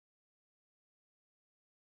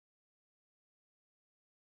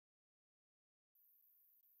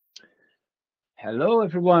Hello,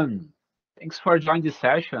 everyone. Thanks for joining this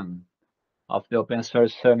session of the Open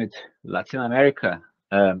Source Summit Latin America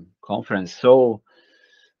conference. So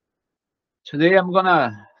today I'm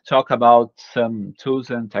gonna talk about some tools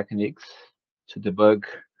and techniques to debug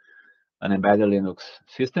an embedded Linux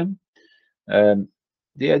system. Um,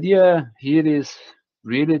 the idea here is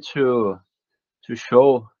really to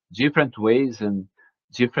show different ways and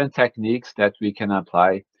different techniques that we can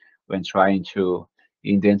apply when trying to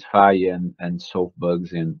identify and solve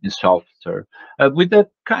bugs in software. With that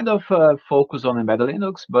kind of focus on embedded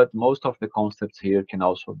Linux, but most of the concepts here can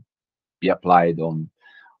also be applied on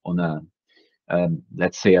a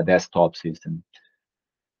let's say a desktop system.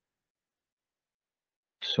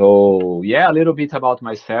 So yeah, a little bit about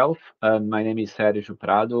myself. My name is Sergio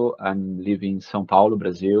Prado. I'm living in São Paulo,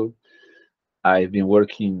 Brazil. I've been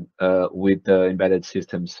working with embedded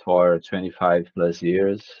systems for 25 plus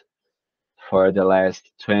years. For the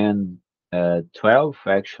last 12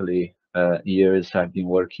 actually years, I've been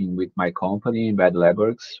working with my company, Embed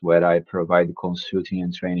Labworks, where I provide consulting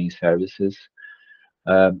and training services.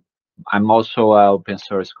 Um, I'm also an open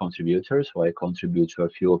source contributor, so I contribute to a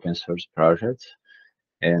few open source projects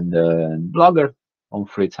and blogger on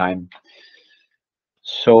free time.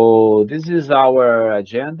 So this is our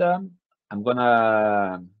agenda. I'm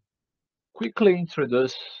gonna quickly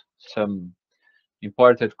introduce some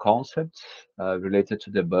important concepts related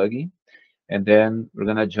to debugging, and then we're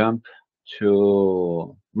gonna jump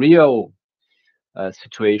to real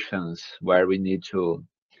situations where we need to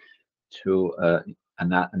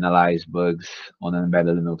analyze bugs on an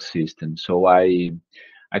embedded Linux system. So I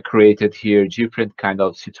created here different kind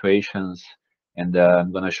of situations, and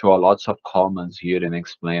I'm gonna show lots of comments here and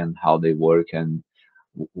explain how they work and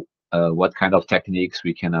what kind of techniques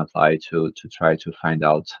we can apply to try to find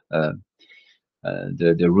out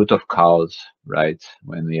the root of cause, right,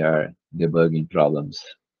 when we are debugging problems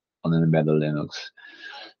on an embedded Linux.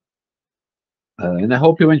 And I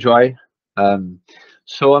hope you enjoy. Um,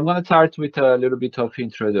 so I'm going to start with a little bit of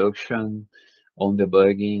introduction on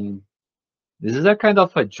debugging. This is a kind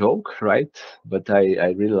of a joke, right? But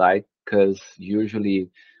I really like, because usually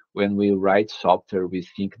when we write software, we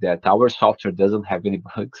think that our software doesn't have any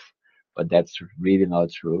bugs, but that's really not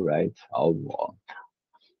true, right?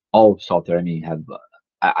 All software, I mean, have.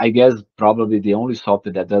 I guess probably the only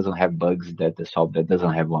software that doesn't have bugs that the software that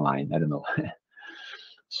doesn't have one line. I don't know.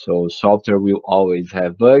 So software will always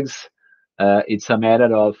have bugs. It's a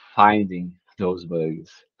matter of finding those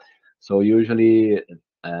bugs. So usually,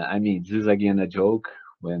 I mean, this is again a joke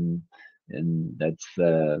when, and that's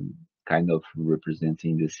kind of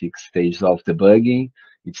representing the 6 stages of debugging.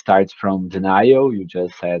 It starts from denial. You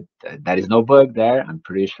just said there is no bug there. I'm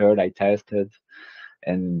pretty sure I tested,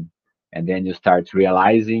 and and then you start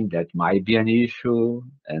realizing that might be an issue,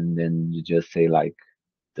 and then you just say like,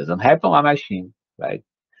 doesn't happen on my machine, right?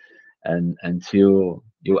 And until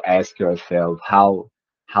you ask yourself how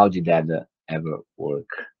did that ever work,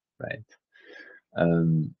 right?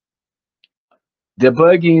 um,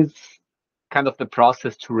 Debugging is kind of the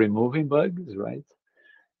process to removing bugs, right?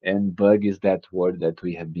 And bug is that word that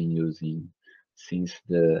we have been using since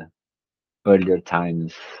the earlier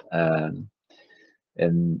times.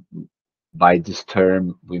 And by this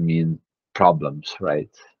term we mean problems, right?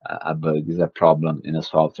 A bug is a problem in a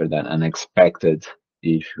software, that unexpected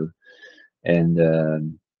issue. And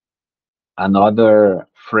another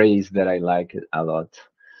phrase that I like a lot: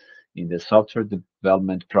 in the software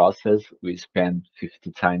development process, we spend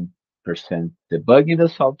 50% debugging the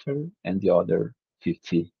software and the other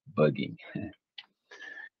 50 bugging.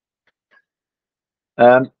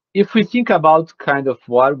 If we think about kind of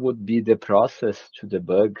what would be the process to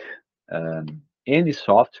debug any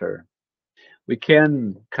software, we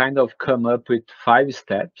can kind of come up with 5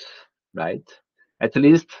 steps, right? At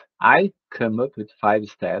least I come up with 5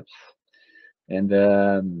 steps, and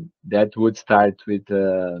that would start with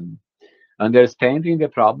understanding the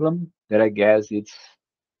problem. That I guess it's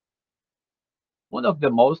one of the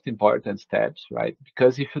most important steps, right?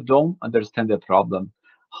 Because if you don't understand the problem,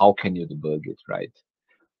 how can you debug it, right?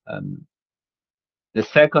 Um, the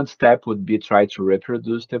second step would be try to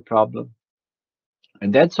reproduce the problem,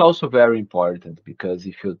 and that's also very important, because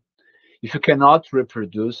if you cannot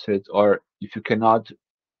reproduce it, or if you cannot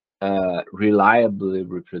reliably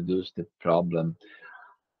reproduce the problem,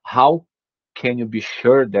 how can you be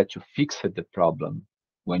sure that you fixed the problem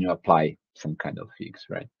when you apply some kind of fix,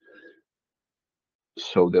 right?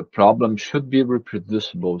 So the problem should be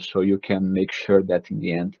reproducible, so you can make sure that in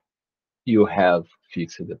the end you have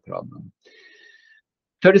fixed the problem.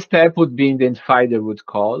 Third step would be identify the root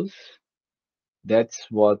cause. That's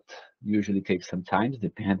what Usually takes some time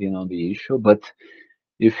depending on the issue, but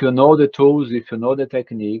if you know the tools, if you know the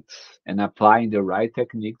techniques and applying the right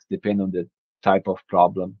techniques, depending on the type of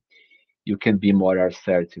problem, you can be more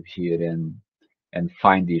assertive here and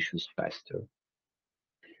find issues faster.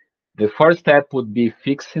 The first step would be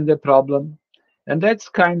fixing the problem, and that's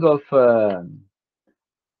kind of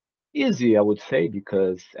easy, I would say,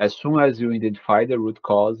 because as soon as you identify the root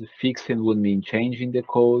cause, fixing would mean changing the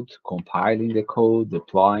code, compiling the code,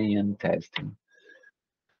 deploying and testing.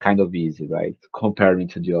 Kind of easy, right? Comparing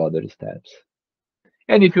to the other steps.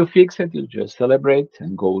 And if you fix it, you just celebrate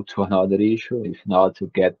and go to another issue. If not, you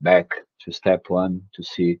get back to step one to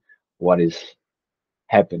see what is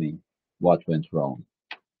happening, what went wrong.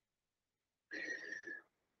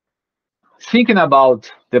 Thinking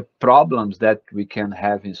about the problems that we can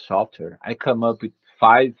have in software, I come up with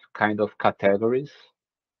 5 kind of categories.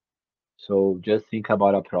 So just think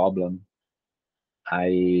about a problem.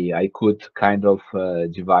 I could kind of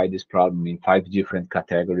divide this problem in 5 different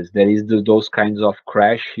categories. There is those kinds of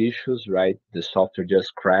crash issues, right? The software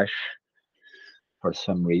just crash for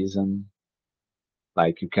some reason.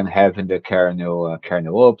 Like you can have in the kernel,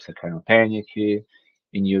 kernel oops, a kernel panic.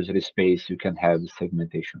 In user space, you can have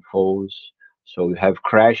segmentation faults. So you have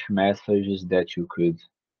crash messages that you could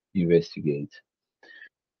investigate.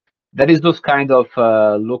 There is those kind of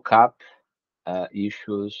lookup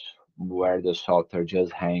issues where the software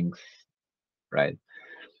just hangs, right?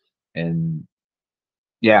 And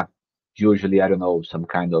yeah, usually, I don't know, some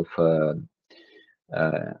kind of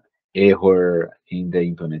uh, error in the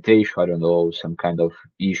implementation. I don't know, some kind of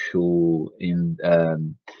issue in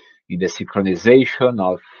the synchronization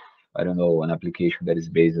of, I don't know, an application that is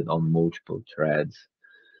based on multiple threads.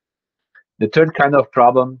 The third kind of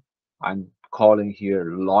problem I'm calling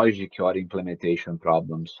here logic or implementation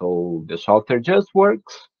problem. So the software just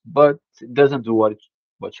works, but it doesn't do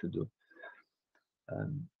what you do.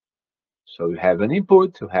 Um, so you have an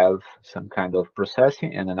input, you have some kind of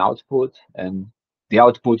processing and an output, and the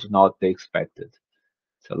output is not the expected.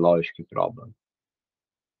 It's a logic problem.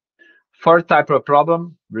 Fourth type of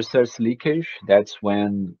problem, resource leakage. That's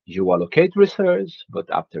when you allocate resource, but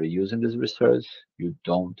after using this resource, you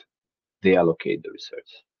don't deallocate the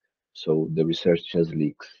resource. So the resource just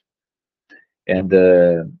leaks. And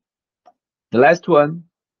the last one,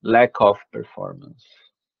 lack of performance.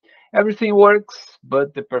 Everything works,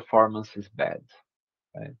 but the performance is bad.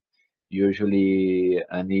 Right? Usually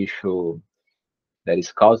an issue that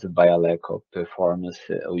is caused by a lack of performance.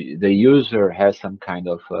 The user has some kind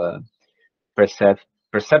of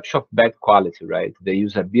perception of bad quality, right? The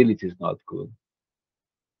usability is not good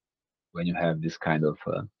when you have this kind of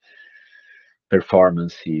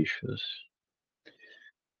performance issues.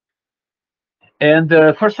 And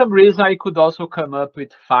for some reason, I could also come up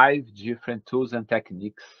with 5 different tools and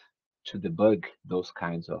techniques to debug those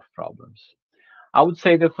kinds of problems. I would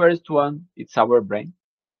say the first one, it's our brain,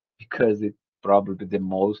 because it's probably the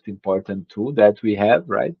most important tool that we have,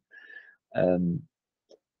 right? Um,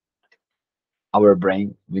 our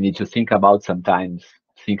brain, we need to think about sometimes,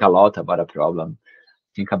 think a lot about a problem,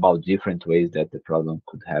 think about different ways that the problem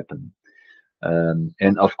could happen.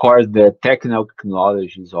 And of course, the technical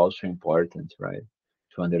knowledge is also important, right?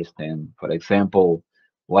 To understand, for example,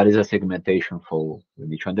 what is a segmentation flow? We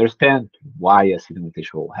need to understand why a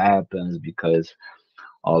segmentation flow happens because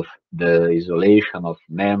of the isolation of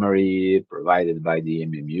memory provided by the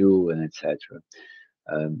MMU and etc.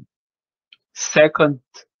 Um, Second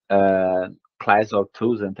class of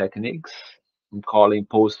tools and techniques, I'm calling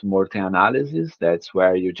post-mortem analysis. That's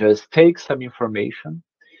where you just take some information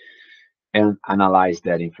and analyze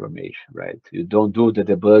that information, right? You don't do the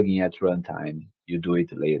debugging at runtime, you do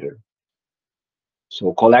it later.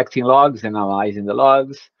 So collecting logs, analyzing the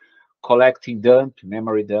logs, collecting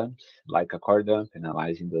memory dumps, like a core dump,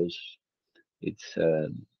 analyzing those. It's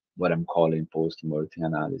what I'm calling post-mortem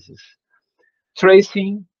analysis.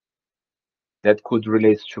 Tracing, that could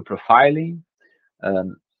relate to profiling.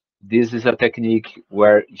 Um, this is a technique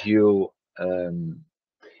where you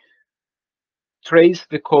trace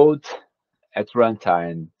the code at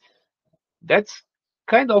runtime. That's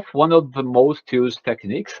kind of one of the most used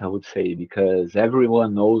techniques, I would say, because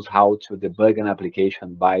everyone knows how to debug an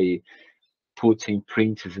application by putting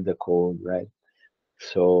prints in the code, right?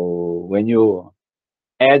 So when you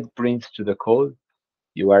add prints to the code,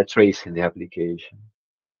 you are tracing the application.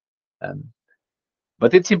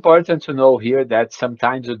 But it's important to know here that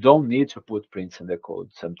sometimes you don't need to put prints in the code.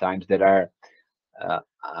 Sometimes there are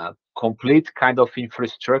a complete kind of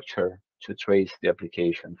infrastructure to trace the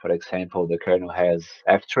application. For example, the kernel has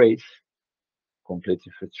ftrace, complete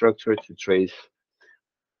infrastructure to trace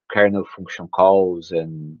kernel function calls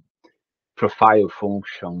and profile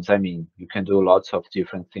functions. I mean, you can do lots of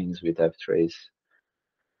different things with ftrace.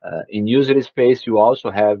 In user space, you also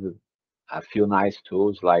have a few nice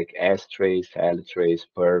tools like strace, ltrace,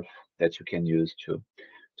 perf that you can use to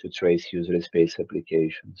trace user space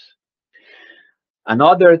applications.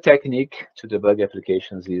 Another technique to debug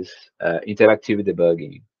applications is interactive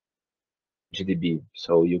debugging, GDB.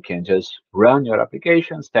 So you can just run your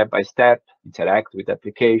application step by step, interact with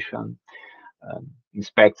application,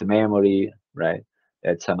 inspect memory, right?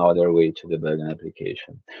 That's another way to debug an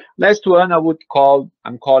application. Last one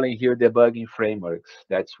I'm calling here debugging frameworks.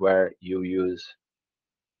 That's where you use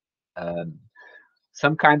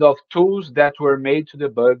some kind of tools that were made to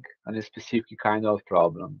debug a specific kind of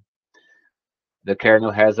problem. The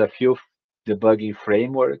kernel has a few debugging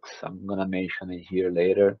frameworks. I'm gonna mention it here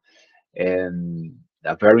later. And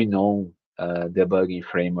a very known debugging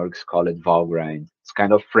framework is called Valgrind. It's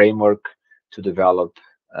kind of framework to develop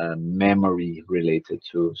memory-related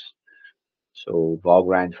tools. So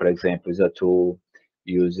Valgrind, for example, is a tool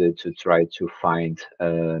used to try to find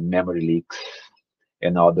memory leaks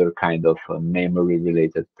and other kind of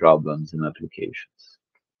memory-related problems in applications.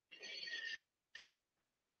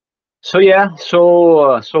 So yeah,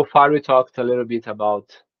 so far we talked a little bit about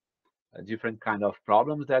different kind of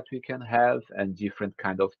problems that we can have and different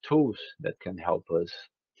kind of tools that can help us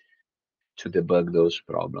to debug those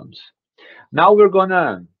problems. Now we're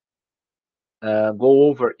gonna go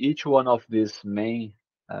over each one of these main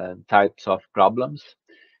types of problems,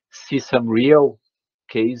 see some real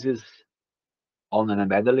cases on an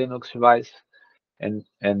embedded Linux device, and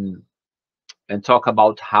talk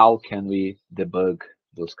about how can we debug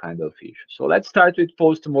those kind of issues. So let's start with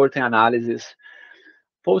post-mortem analysis.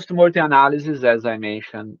 Post-mortem analysis, as I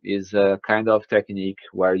mentioned, is a kind of technique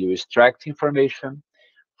where you extract information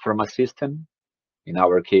from a system, in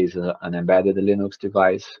our case, an embedded Linux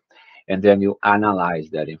device, and then you analyze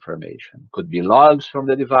that information. Could be logs from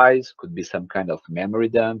the device, could be some kind of memory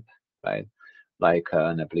dump, right? Like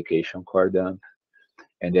an application core dump.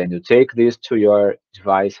 And then you take this to your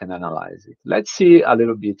device and analyze it. Let's see a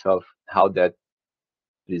little bit of how that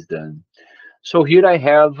is done. So here I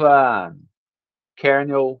have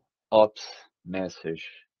kernel ops message.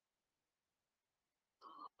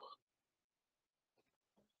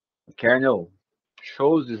 Kernel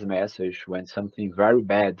shows this message when something very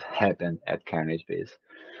bad happened at kernel space.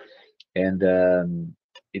 And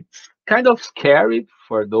it's kind of scary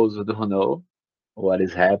for those who don't know what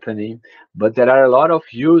is happening, but there are a lot of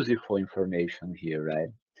useful information here, right?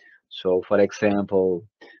 So for example,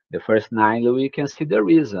 the first line, we can see the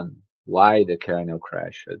reason why the kernel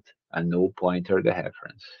crashed, a null pointer, the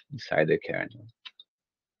reference inside the kernel.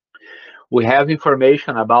 We have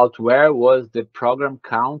information about where was the program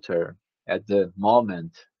counter at the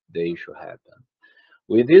moment the issue happened.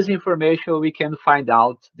 With this information, we can find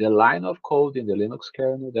out the line of code in the Linux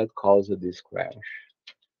kernel that caused this crash.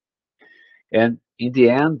 And in the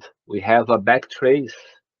end, we have a backtrace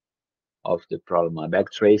of the problem. A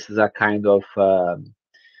backtrace is a kind of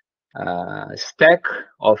stack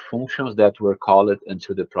of functions that were called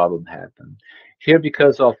until the problem happened. Here,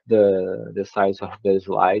 because of the size of the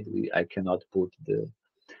slide, I cannot put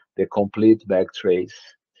the complete backtrace,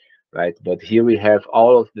 right? But here we have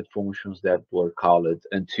all of the functions that were called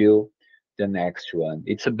until the next one.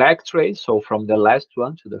 It's a backtrace, so from the last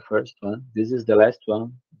one to the first one, this is the last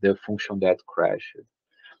one, the function that crashed.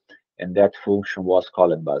 And that function was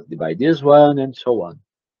called by this one, and so on.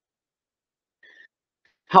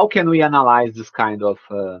 How can we analyze this kind of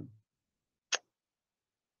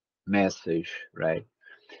message, right?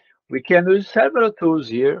 We can use several tools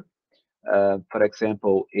here. For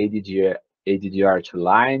example, ADDR to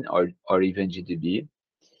line or even GDB.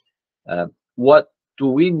 What do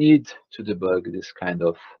we need to debug this kind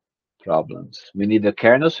of problems? We need the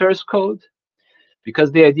kernel source code,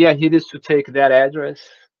 because the idea here is to take that address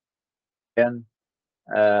and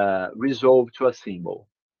resolve to a symbol,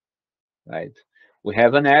 right? We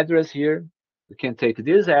have an address here. We can take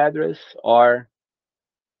this address, or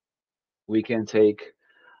we can take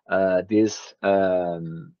this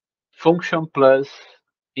function plus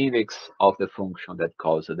index of the function that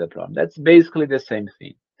caused the problem. That's basically the same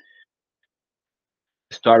thing.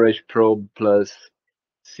 Storage probe plus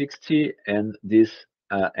 60 and this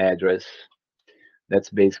address. That's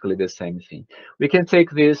basically the same thing. We can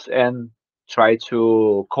take this and try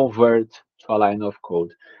to convert to a line of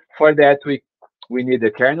code. For that, we need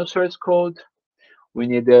the kernel source code. We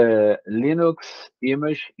need the Linux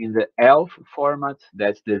image in the ELF format.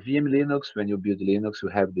 That's the vim Linux. When you build Linux, you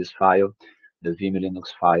have this file, the vim Linux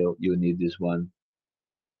file. You need this one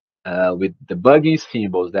with debugging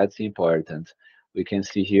symbols. That's important. we can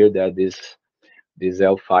see here that this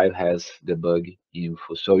L file has debug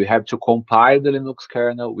info. So you have to compile the Linux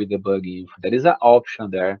kernel with debug info. There is an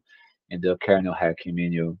option there in the kernel hacking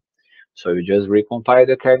menu. So you just recompile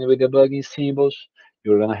the kernel with debugging symbols.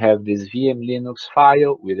 You're gonna have this VM Linux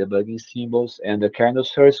file with debugging symbols and the kernel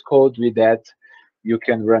source code. With that, you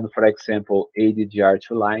can run, for example,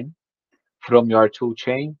 ADDR2 line from your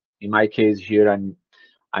toolchain. In my case here, I'm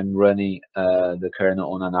running the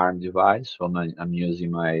kernel on an ARM device, so I'm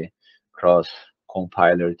using my cross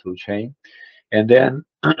compiler toolchain. And then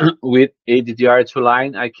with ADDR2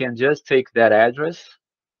 line, I can just take that address,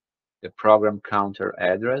 the program counter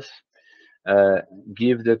address, uh,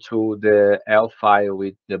 give the tool the L file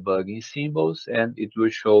with debugging symbols, and it will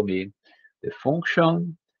show me the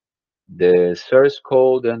function, the source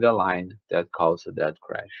code, and the line that caused that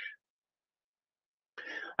crash.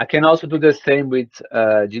 I can also do the same with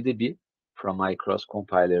GDB from my cross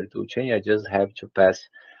compiler toolchain. I just have to pass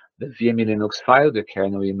the VM Linux file, the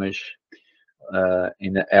kernel image,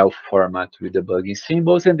 in the ELF format with debugging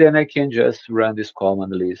symbols, and then I can just run this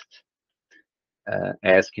command list,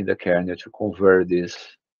 asking the kernel to convert this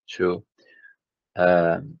to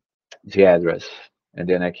the address. And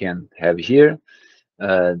then I can have here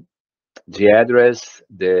the address,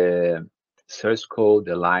 the source code,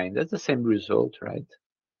 the line. That's the same result, right?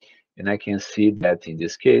 And I can see that in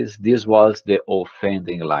this case, this was the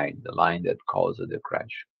offending line, the line that caused the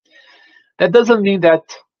crash. That doesn't mean that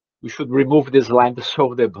we should remove this line to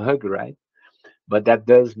solve the bug, right? But that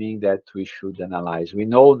does mean that we should analyze. We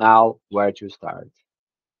know now where to start.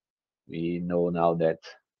 We know now that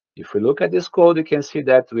if we look at this code, you can see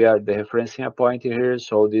that we are dereferencing a pointer here.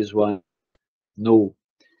 So this one null,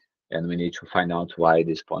 and we need to find out why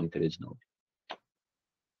this pointer is null.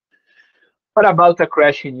 What about a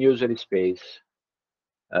crash in user space?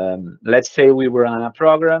 Let's say we run a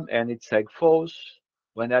program and it's seg false.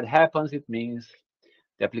 When that happens, it means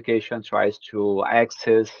the application tries to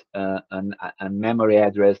access a memory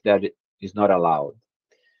address that is not allowed.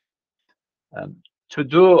 To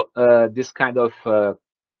do this kind of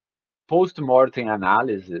post-mortem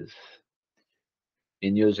analysis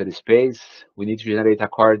in user space, we need to generate a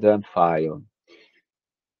core dump file.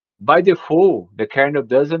 By default, the kernel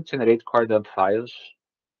doesn't generate core dump files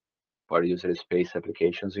for user space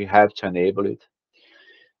applications. We have to enable it.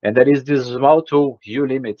 And there is this small tool,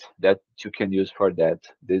 ulimit, that you can use for that.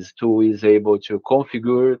 This tool is able to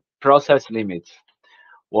configure process limits.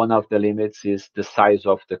 One of the limits is the size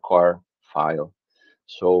of the core file.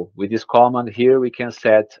 So with this command here, we can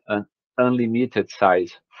set an unlimited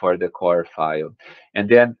size for the core file. And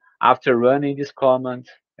then after running this command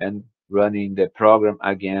and running the program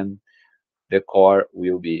again, the core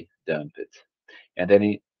will be dumped. And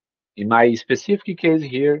then in my specific case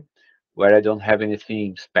here, where I don't have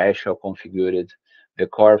anything special configured, the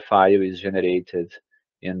core file is generated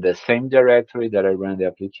in the same directory that I run the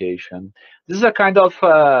application. This is a kind of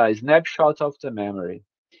snapshot of the memory.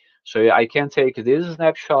 So I can take this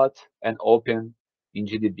snapshot and open in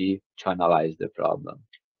GDB to analyze the problem.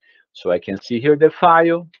 So I can see here the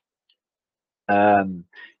file.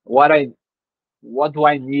 What do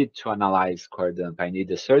I need to analyze core dump? I need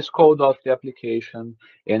the source code of the application,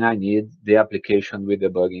 and I need the application with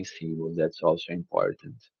debugging symbol. That's also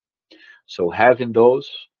important. So having those,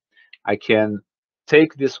 I can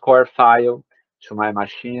take this core file to my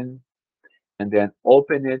machine and then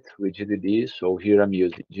open it with GDB. So here I'm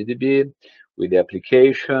using GDB with the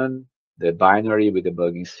application, the binary with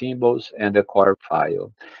debugging symbols, and the core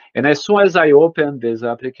file. And as soon as I open this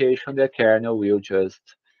application, the kernel will just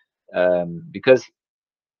because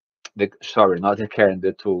sorry, not the kernel,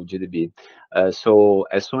 the tool GDB. So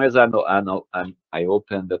as soon as I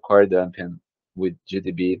open the core dumping with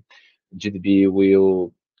GDB, GDB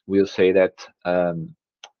will say that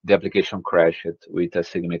the application crashed with a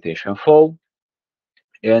segmentation fault,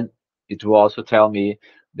 and it will also tell me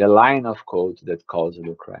the line of code that caused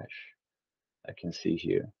the crash. I can see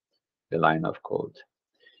here the line of code,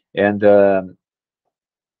 and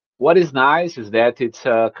what is nice is that it's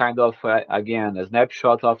a kind of, again, a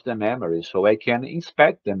snapshot of the memory. So I can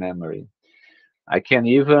inspect the memory. I can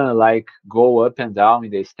even like go up and down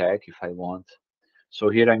in the stack if I want. So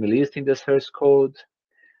here I'm listing the source code,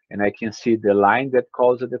 and I can see the line that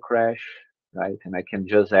caused the crash, right? And I can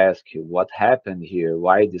just ask you what happened here,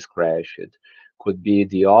 why this crashed. Could be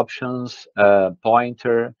the options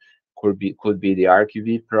pointer, could be the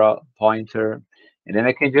archive pointer. And then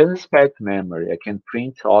I can just inspect memory. I can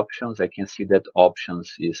print options. I can see that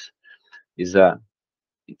options is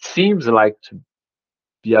it seems like to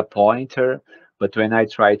be a pointer, but when I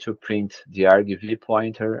try to print the argv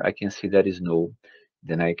pointer, I can see that is null.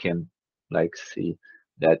 Then I can like see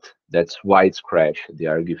that's why it's crashed. The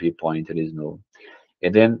argv pointer is null.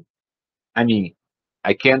 And then, I mean,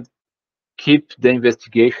 I can keep the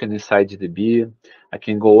investigation inside GDB. I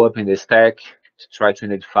can go up in the stack to try to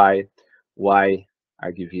identify why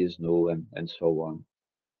argv is null, and so on.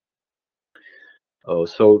 Oh,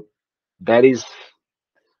 so that is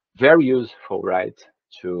very useful, right?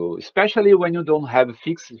 To, especially when you don't have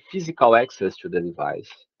fixed physical access to the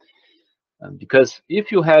device. Because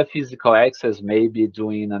if you have physical access, maybe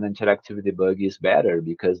doing an interactive debug is better,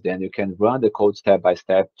 because then you can run the code step by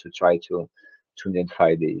step to try to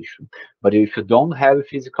identify the issue. But if you don't have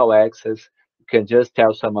physical access, you can just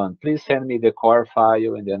tell someone, please send me the core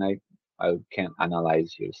file, and then I can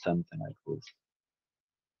analyze you, something like this.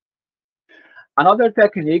 Another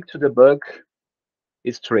technique to debug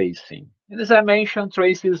is tracing. And as I mentioned,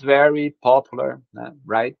 tracing is very popular,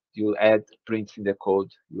 right? You add prints in the code,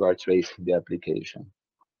 you are tracing the application.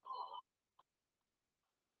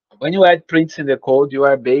 When you add prints in the code, you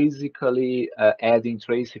are basically adding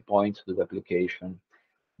tracing points to the application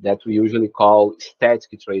that we usually call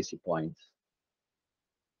static tracing points,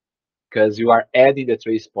 because you are adding the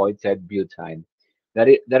trace points at build time.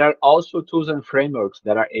 There are also tools and frameworks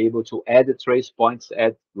that are able to add the trace points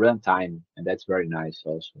at runtime, and that's very nice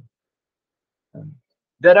also.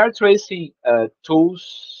 There are tracing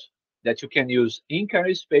tools that you can use in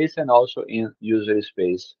kernel space and also in user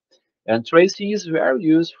space. And tracing is very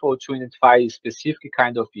useful to identify specific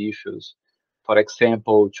kind of issues. For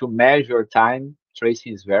example, to measure time,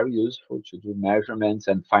 tracing is very useful to do measurements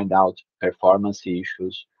and find out performance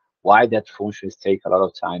issues, why that functions take a lot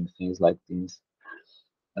of time, things like this.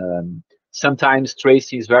 Sometimes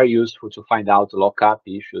tracing is very useful to find out lockup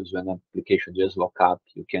issues. When an application just lock up,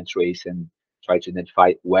 you can trace and try to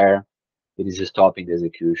identify where it is stopping the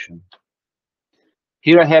execution.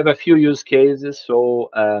 Here I have a few use cases. So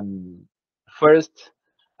first,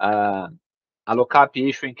 a lookup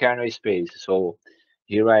issue in kernel space. So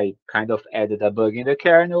here I kind of added a bug in the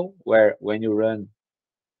kernel where when you run,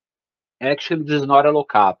 actually this is not a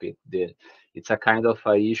lookup. It's a kind of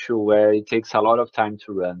a issue where it takes a lot of time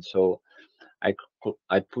to run. So I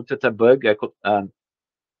put it a bug. I could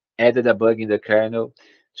added a bug in the kernel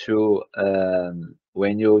to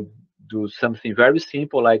when you do something very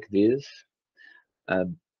simple like this,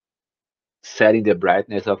 setting the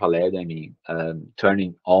brightness of a LED. I mean,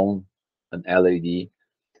 turning on an LED.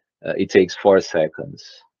 It takes 4 seconds.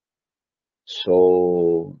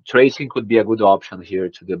 So tracing could be a good option here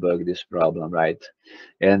to debug this problem, right?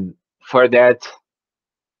 And for that,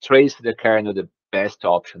 trace the kernel, the best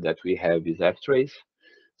option that we have is ftrace.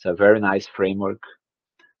 It's a very nice framework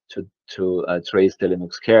to trace the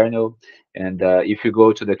Linux kernel. And if you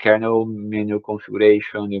go to the kernel menu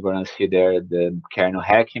configuration, you're gonna see there the kernel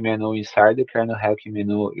hacking menu. Inside the kernel hacking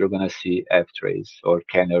menu, you're gonna see ftrace or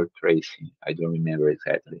kernel tracing. I don't remember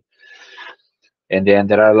exactly. And then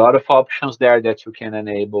there are a lot of options there that you can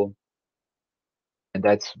enable, and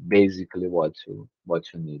that's basically what you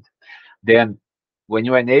need. Then when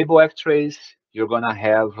you enable ftrace, you're gonna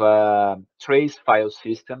have trace file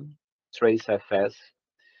system, trace fs.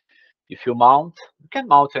 If you mount, you can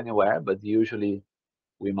mount anywhere, but usually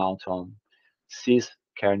we mount on sys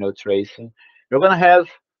kernel tracing. You're gonna have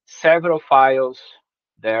several files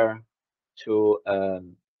there to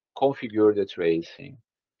configure the tracing.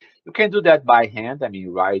 You can do that by hand. I mean,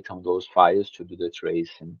 write on those files to do the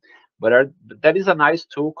tracing. But there is a nice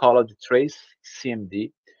tool called trace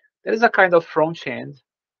cmd. There is a kind of front end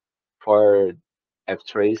for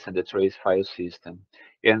ftrace and the trace file system.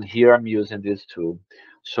 And here I'm using this tool.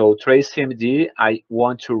 So trace cmd, I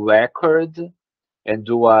want to record and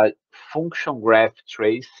do a function graph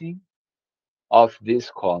tracing of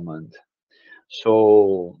this command.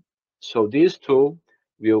 So this tool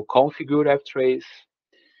will configure ftrace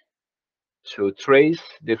to trace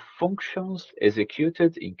the functions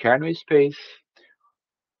executed in kernel space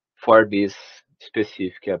for this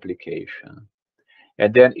specific application.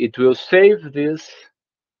 And then it will save this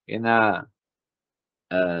in a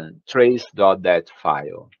trace.dat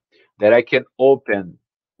file that I can open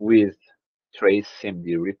with trace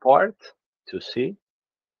cmd report to see.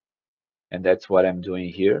 And that's what I'm doing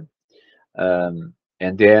here. And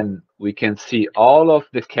then we can see all of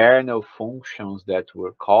the kernel functions that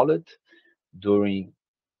were called during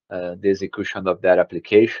the execution of that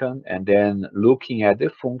application. And then looking at the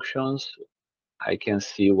functions, I can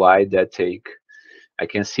see why that take. I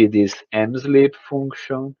can see this msleep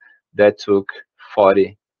function that took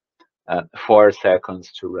 4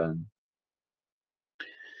 seconds to run.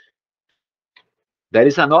 There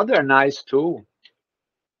is another nice tool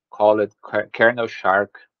called kernel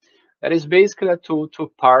shark. That is basically a tool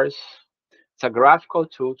to parse It's a graphical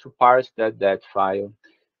tool to parse that file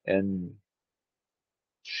and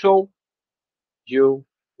show you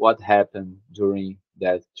what happened during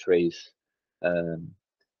that trace. Um,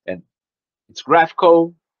 and it's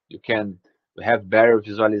graphical. You can have better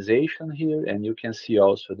visualization here, and you can see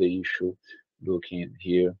also the issue looking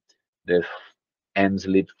here, the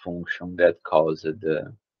mslib function that caused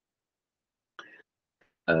the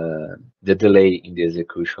delay in the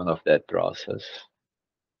execution of that process.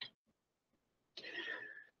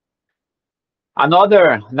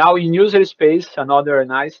 Now in user space, another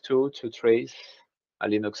nice tool to trace a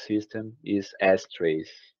Linux system is strace.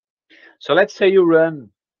 So let's say you run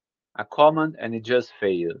a command and it just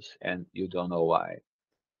fails and you don't know why.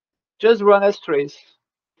 Just run strace.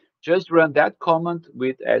 Just run that command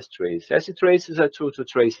with strace. strace is a tool to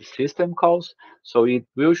trace system calls, so it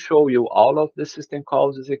will show you all of the system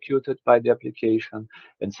calls executed by the application,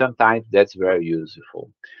 and sometimes that's very useful.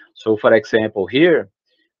 So for example, here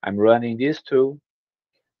I'm running this tool,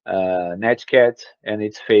 netcat, and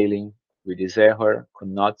it's failing with this error, could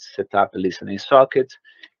not set up a listening socket.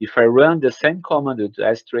 If I run the same command with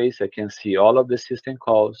strace, I can see all of the system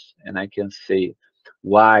calls and I can say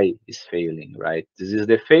why it's failing, right? This is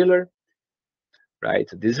the failure, right?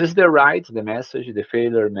 This is the message, the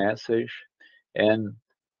failure message, and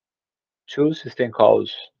two system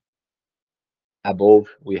calls above,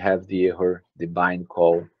 we have the error, the bind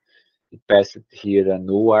call. It passed here a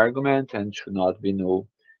null argument and should not be null.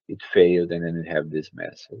 It failed, and then we have this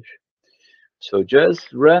message. So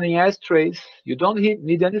just running strace, you don't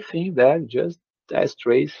need anything there, just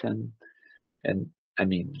strace, and I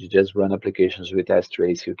mean, you just run applications with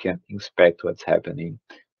strace, you can inspect what's happening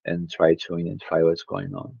and try to identify what's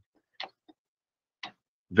going on.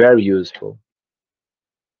 Very useful.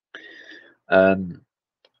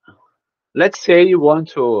 Let's say you want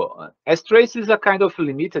to, strace is a kind of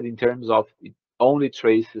limited in terms of it only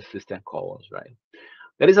traces system calls, right?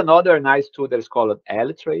 There is another nice tool that is called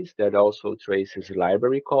ltrace that also traces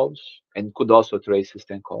library calls and could also trace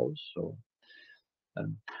system calls. So,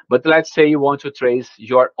 but let's say you want to trace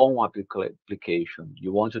your own application.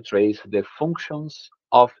 You want to trace the functions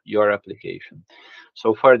of your application.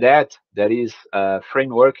 So for that, there is a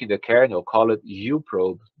framework in the kernel called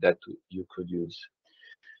uprobe that you could use.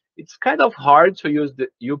 It's kind of hard to use the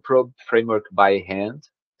uprobe framework by hand,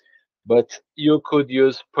 but you could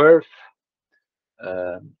use perf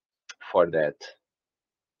for that.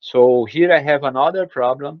 So here I have another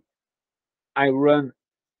problem. I run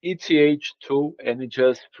eth2 and it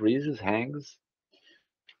just freezes, hangs.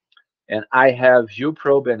 And I have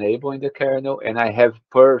uprobe enabled in the kernel and I have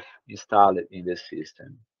perf installed in the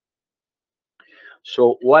system.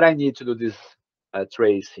 So what I need to do this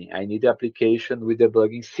tracing, I need the application with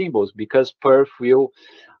debugging symbols because perf will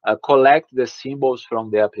collect the symbols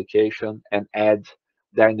from the application and add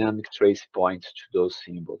dynamic trace points to those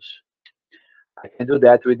symbols. I can do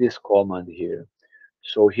that with this command here.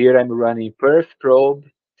 So here I'm running perf probe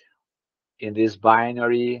in this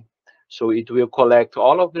binary. So it will collect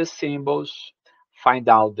all of the symbols, find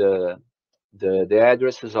out the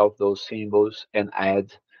addresses of those symbols, and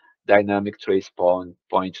add dynamic trace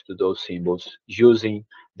points to those symbols using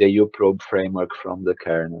the uprobe framework from the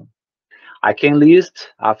kernel. I can list,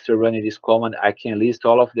 after running this command, I can list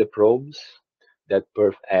all of the probes that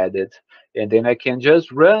perf added, and then I can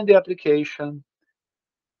just run the application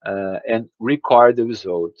and record the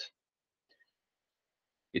result.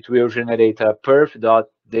 It will generate a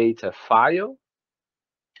perf.data file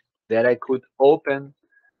that I could open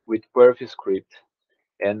with perf script,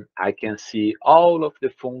 and I can see all of the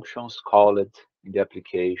functions called in the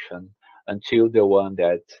application until the one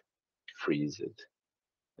that freezes.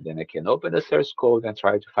 Then I can open the source code and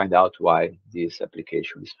try to find out why this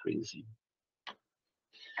application is freezing.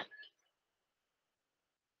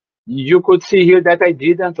 You could see here that I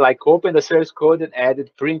didn't open the source code and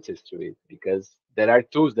added printers to it because there are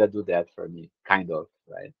tools that do that for me, kind of,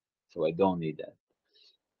 right? So I don't need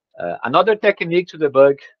that. Another technique to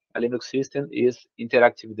debug a Linux system is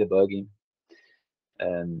interactive debugging.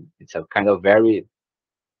 It's a kind of very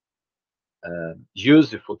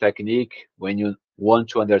useful technique when you want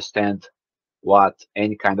to understand what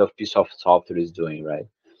any kind of piece of software is doing, right?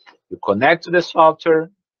 You connect to the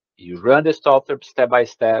software, you run the software step by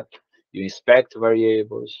step, you inspect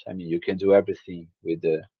variables. I mean, you can do everything with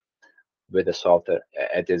the software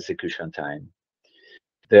at the execution time.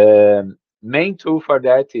 The main tool for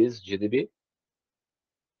that is GDB.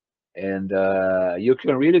 And you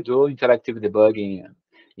can really do interactive debugging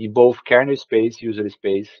in both kernel space, user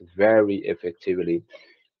space, very effectively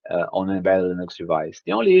on an embedded Linux device.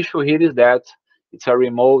 The only issue here is that it's a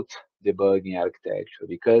remote debugging architecture,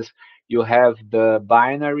 because you have the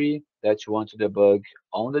binary that you want to debug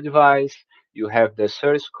on the device, you have the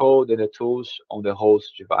source code and the tools on the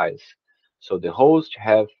host device. So the host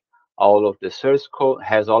have all of the source code,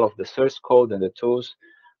 has all of the source code and the tools,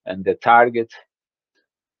 and the target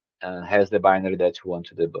has the binary that you want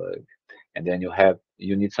to debug. And then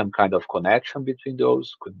you need some kind of connection between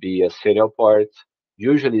those. Could be a serial port,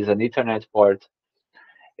 usually is an Ethernet port,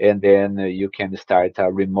 and then you can start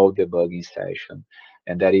a remote debugging session.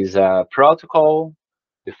 And that is a protocol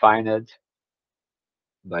defined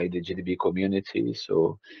by the GDB community.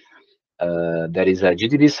 So there is a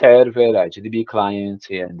GDB server, a GDB client,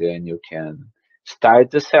 and then you can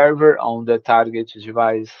start the server on the target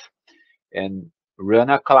device and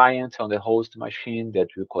run a client on the host machine that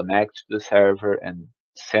will connect to the server and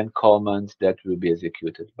send commands that will be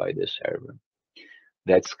executed by the server.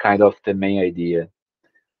 That's kind of the main idea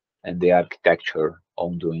and the architecture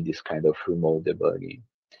on doing this kind of remote debugging.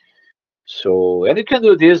 So, and you can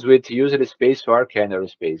do this with user space or kernel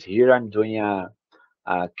space. Here I'm doing a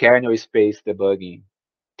kernel space debugging,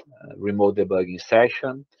 remote debugging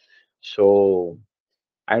session. So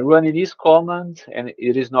I'm running this command and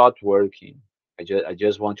it is not working. I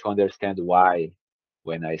just want to understand why.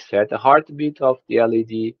 When I set the heartbeat of the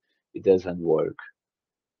LED, it doesn't work.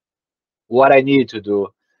 What I need to do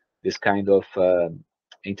this kind of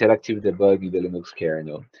interactive debug in the Linux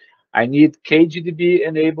kernel. I need KGDB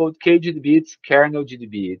enabled. KGDB, it's kernel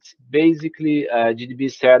GDB. It's basically a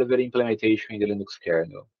GDB server implementation in the Linux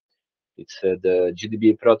kernel. It's the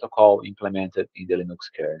GDB protocol implemented in the Linux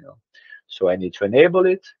kernel. So I need to enable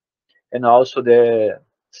it, and also the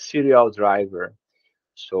serial driver.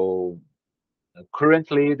 So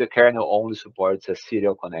currently the kernel only supports a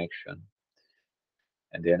serial connection.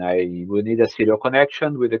 And then I will need a serial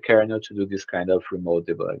connection with the kernel to do this kind of remote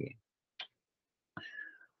debugging.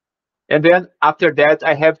 And then after that,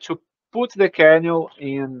 I have to put the kernel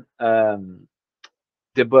in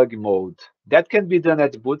debug mode. That can be done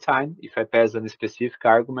at boot time if I pass a specific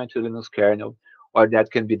argument to Linux kernel, or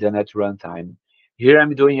that can be done at runtime. Here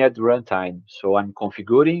I'm doing at runtime. So I'm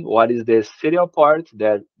configuring what is the serial part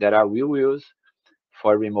that I will use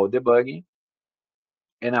for remote debugging.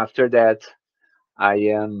 And after that, I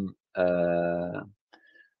am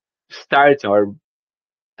starting or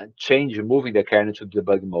moving the kernel to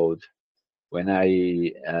debug mode. When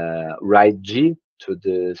I write G to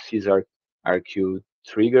the sysrq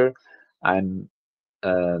trigger, I'm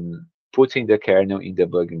putting the kernel in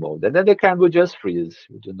debug mode. And then the kernel will just freeze,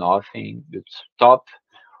 will do nothing, will stop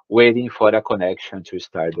waiting for a connection to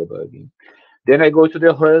start debugging. Then I go to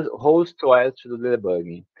the host OS to do the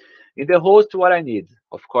debugging. In the host, what I need,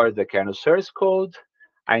 of course, the kernel source code.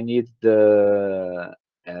 I need the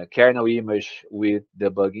kernel image with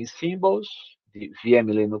debugging symbols, the VM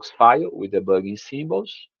Linux file with debugging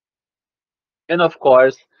symbols, and of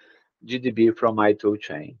course, GDB from my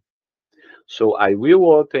toolchain. So I will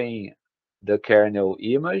open the kernel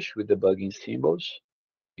image with debugging symbols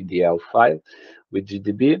in the L file with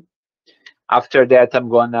GDB. After that, I'm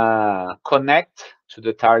gonna connect to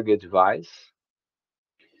the target device.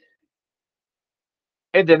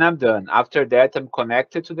 And then I'm done. After that, I'm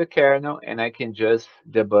connected to the kernel and I can just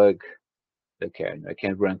debug the kernel. I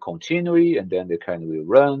can run continually and then the kernel will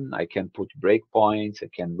run. I can put breakpoints. I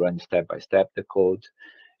can run step by step the code.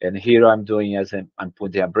 And here I'm doing I'm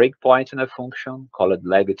putting a breakpoint in a function called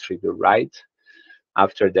leg trigger write.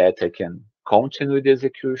 After that, I can continue the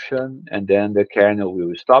execution and then the kernel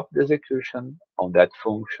will stop the execution on that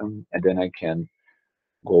function. And then I can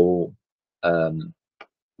go run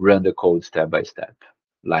the code step by step,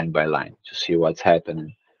 line by line, to see what's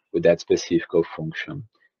happening with that specific function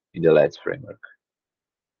in the Let's framework.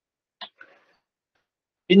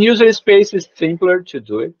 In user space, it's simpler to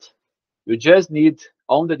do it. You just need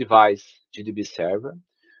on the device GDB server.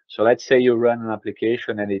 So let's say you run an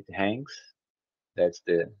application and it hangs. That's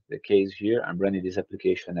the case here. I'm running this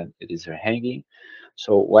application and it is hanging.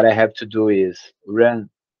 So what I have to do is run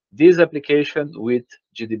this application with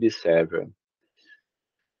GDB server.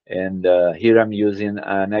 And here I'm using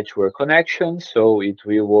a network connection, so it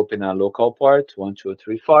will open a local port 1, 2,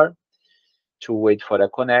 3, 4 to wait for a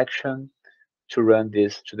connection to run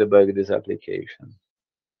this, to debug this application.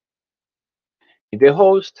 In the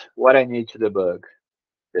host, what I need to debug?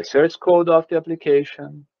 The source code of the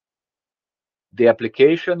application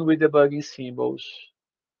with debugging symbols,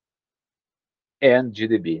 and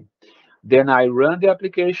GDB. Then I run the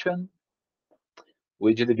application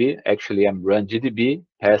with GDB. Actually, I'm run GDB,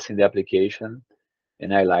 passing the application,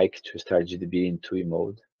 and I like to start GDB in TUI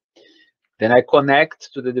mode. Then I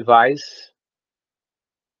connect to the device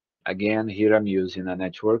Again, here I'm using a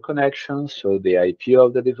network connection, so the IP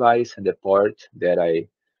of the device and the port that I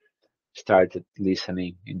started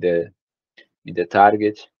listening in the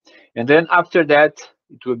target. And then after that,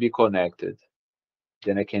 it will be connected.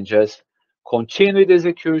 Then I can just continue the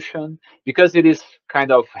execution because it is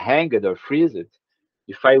kind of hanged or freezed.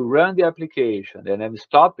 If I run the application and then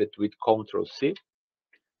stop it with Control C,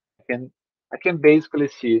 can I can basically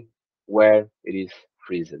see where it is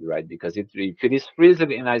freezed, right? Because if it is freezed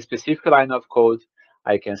in a specific line of code,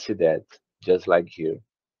 I can see that just like here.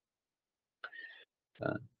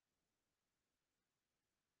 Uh,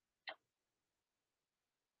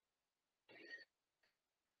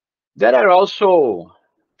 there are also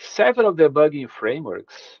several debugging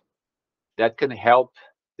frameworks that can help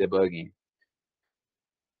debugging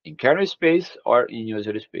in kernel space or in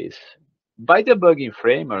user space. By debugging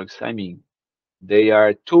frameworks, I mean they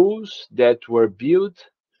are tools that were built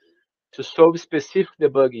to solve specific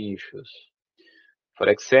debugging issues. For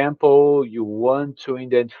example, you want to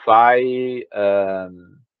identify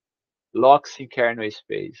locks in kernel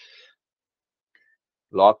space,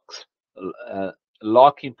 locks, uh,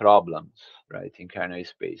 locking problems, right, in kernel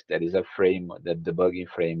space. That is a framework, the debugging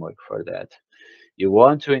framework for that. You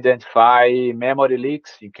want to identify memory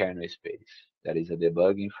leaks in kernel space. That is a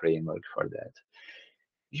debugging framework for that.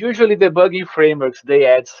 Usually debugging frameworks, they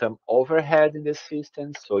add some overhead in the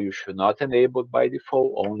system, so you should not enable by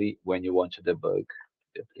default only when you want to debug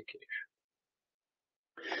the application.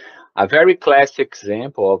 A very classic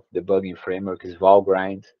example of debugging framework is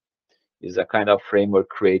Valgrind. It's a kind of framework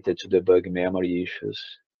created to debug memory issues.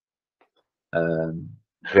 Um,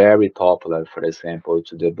 very popular, for example,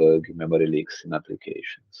 to debug memory leaks in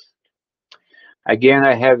applications. Again,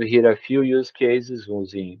 I have here a few use cases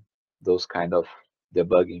using those kind of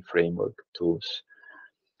debugging framework tools.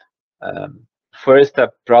 First,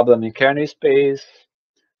 a problem in kernel space.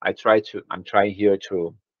 I'm trying here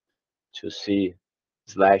to see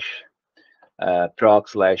slash proc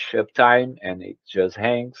slash uptime, and it just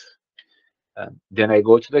hangs. Then I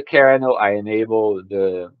go to the kernel. I enable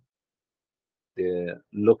the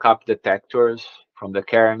lookup detectors from the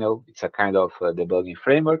kernel. It's a kind of debugging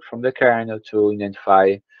framework from the kernel to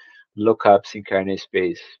identify lookups in kernel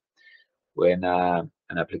space when an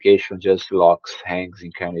application just locks, hangs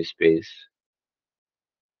in kernel space.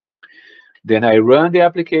 Then I run the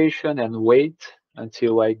application and wait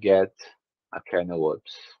until I get a kernel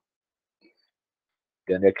oops.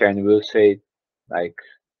 Then the kernel will say like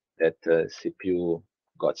that CPU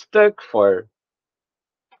got stuck for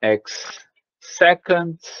X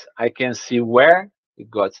seconds. I can see where it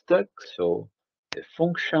got stuck. So the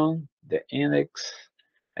function, the index,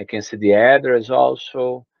 I can see the address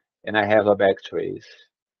also, and I have a backtrace.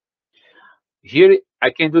 Here,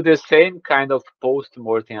 I can do the same kind of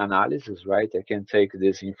post-mortem analysis, right? I can take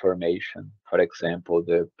this information, for example,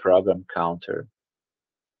 the program counter,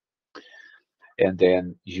 and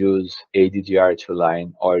then use ADDR to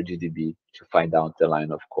line or GDB to find out the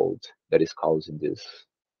line of code that is causing this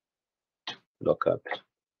lookup.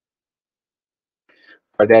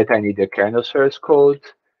 For that, I need the kernel source code.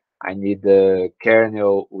 I need the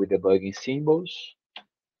kernel with debugging symbols.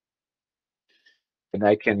 And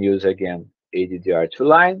I can use, again, ADDR to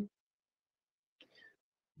line,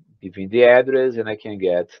 giving the address, and I can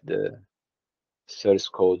get the source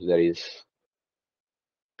code that is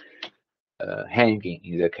hanging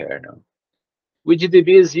in the kernel. With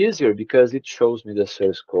GDB is easier because it shows me the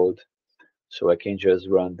source code. So I can just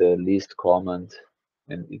run the list command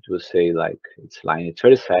and it will say like it's line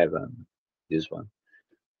 37, this one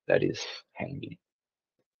that is hanging.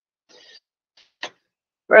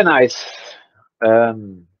 Very nice.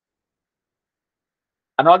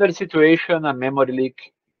 Another situation, a memory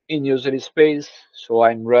leak in user space. So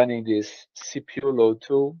I'm running this CPU load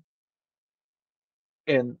tool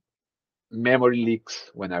and memory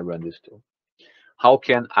leaks when I run this tool. How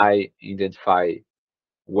can I identify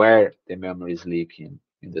where the memory is leaking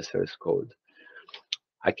in the source code?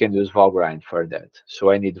 I can use Valgrind for that.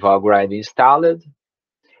 So I need Valgrind installed.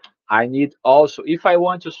 I need also, if I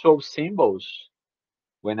want to solve symbols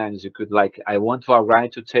when I execute, like I want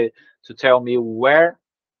Valgrind to tell me where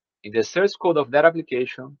in the source code of that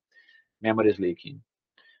application memory is leaking.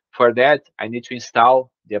 For that, I need to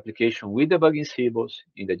install the application with debugging symbols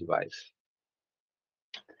in the device.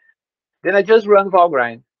 Then I just run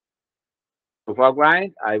Valgrind. For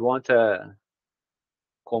Valgrind, I want a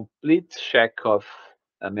complete check of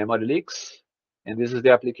memory leaks, and this is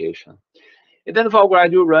the application. And then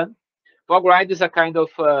Valgrind will run. Valgrind is a kind of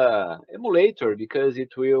emulator because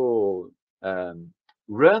it will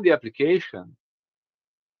run the application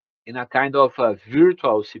in a kind of a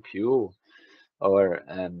virtual CPU or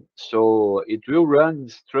so it will run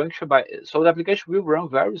structure by, so the application will run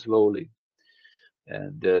very slowly,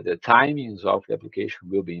 and the timings of the application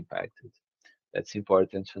will be impacted. That's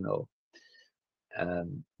important to know.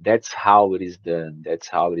 That's how it is done. That's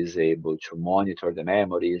how it is able to monitor the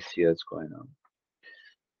memory, see what's going on.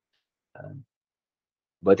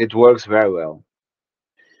 But it works very well.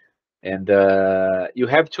 And you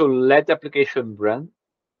have to let the application run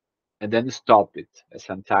and then stop it at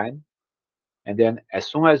some time. And then as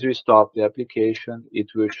soon as you stop the application, it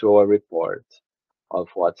will show a report of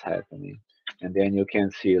what's happening. And then you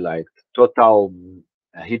can see like total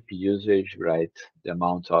heap usage, right? The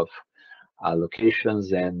amount of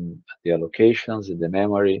allocations and the allocations in the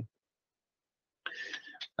memory.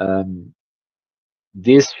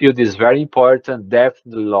 This field is very important,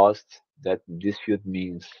 definitely lost. That this field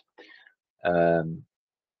means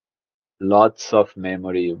lots of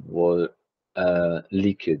memory was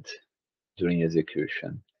leaked during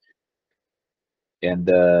execution.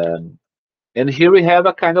 And here we have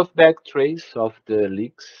a kind of backtrace of the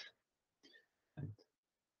leaks.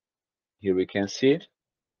 Here we can see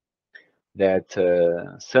that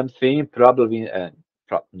something probably,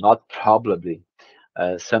 not probably,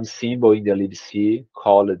 some symbol in the libc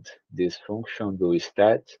called this function do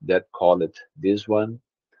stat, that called this one,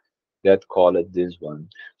 that called this one.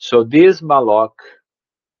 So this malloc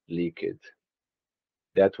leaked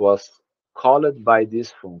that was called by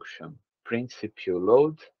this function print CPU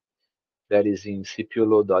load, that is in CPU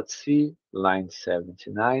load.c line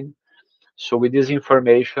 79. So with this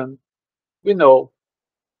information, we know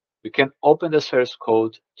we can open the source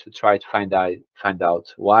code to try to find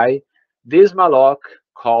out why this malloc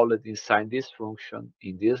called inside this function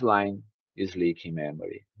in this line is leaking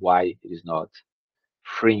memory, why it is not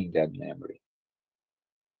freeing that memory.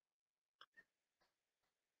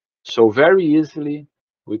 So very easily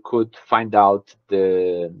we could find out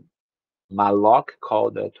the malloc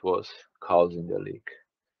call that was causing the leak,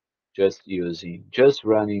 just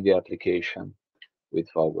running the application with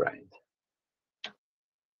Valgrind.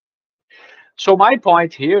 So my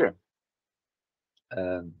point here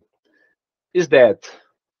is that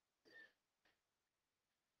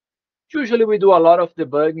usually we do a lot of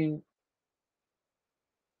debugging,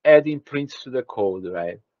 adding prints to the code,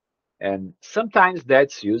 right? And sometimes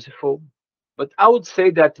that's useful, but I would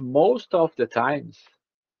say that most of the times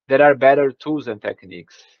there are better tools and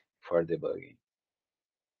techniques for debugging.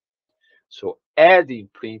 So adding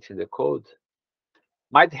print in the code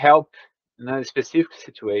might help in a specific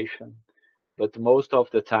situation, but most of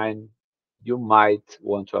the time you might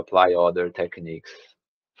want to apply other techniques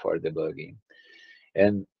for debugging.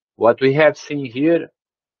 And what we have seen here,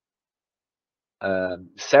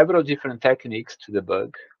 several different techniques to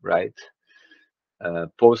debug, right?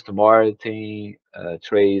 Post-mortem,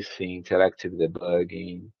 tracing, interactive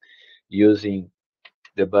debugging, using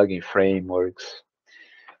debugging frameworks.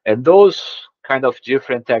 And those kind of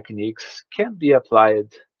different techniques can be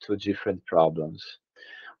applied to different problems.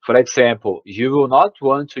 For example, you will not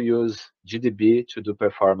want to use GDB to do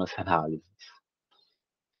performance analysis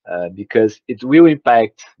because it will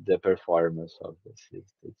impact the performance of the system.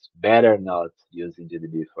 It's better not using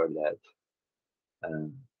GDB for that.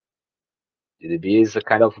 GDB is a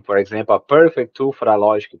kind of, for example, a perfect tool for a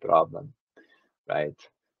logic problem, right?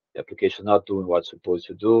 The application not doing what's supposed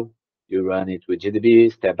to do. You run it with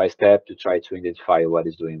GDB step by step to try to identify what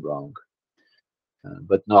is doing wrong,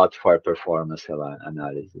 but not for performance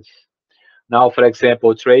analysis. Now, for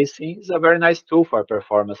example, tracing is a very nice tool for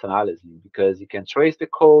performance analysis because you can trace the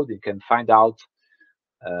code, you can find out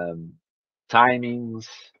timings,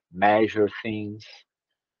 measure things.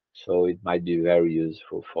 So it might be very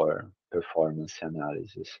useful for performance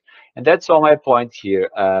analysis. And that's all my point here.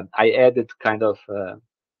 I added kind of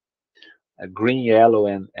a green, yellow,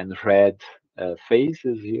 and red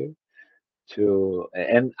phases here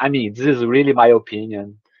and I mean, this is really my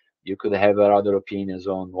opinion. You could have other opinions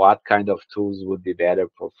on what kind of tools would be better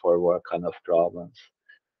for what kind of problems.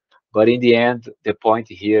 But in the end, the point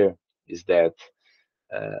here is that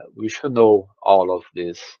we should know all of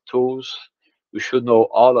these tools. We should know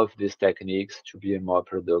all of these techniques to be more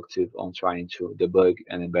productive on trying to debug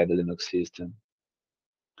an embedded Linux system.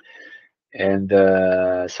 And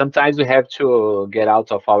sometimes we have to get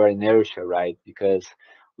out of our inertia, right? Because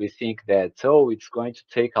we think that, oh, it's going to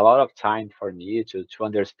take a lot of time for me to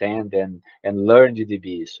understand and learn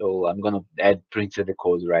GDB. So I'm going to add print to the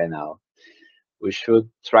code right now. We should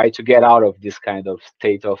try to get out of this kind of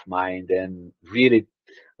state of mind and really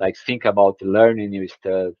like think about learning new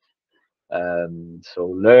stuff. So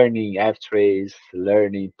learning ftrace,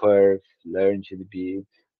 learning perf, learn GDB,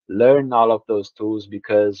 learn all of those tools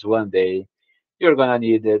because one day you're gonna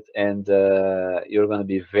need it, and you're gonna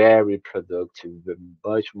be very productive,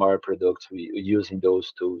 much more productive using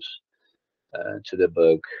those tools to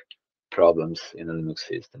debug problems in a Linux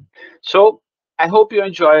system. So I hope you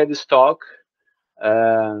enjoyed this talk.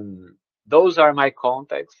 Um, those are my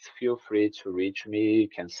contacts. Feel free to reach me. You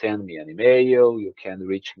can send me an email. You can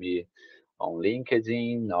reach me on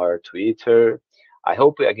LinkedIn or Twitter. I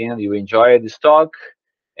hope again you enjoyed this talk.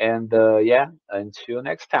 And yeah, until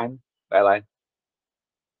next time. Bye bye.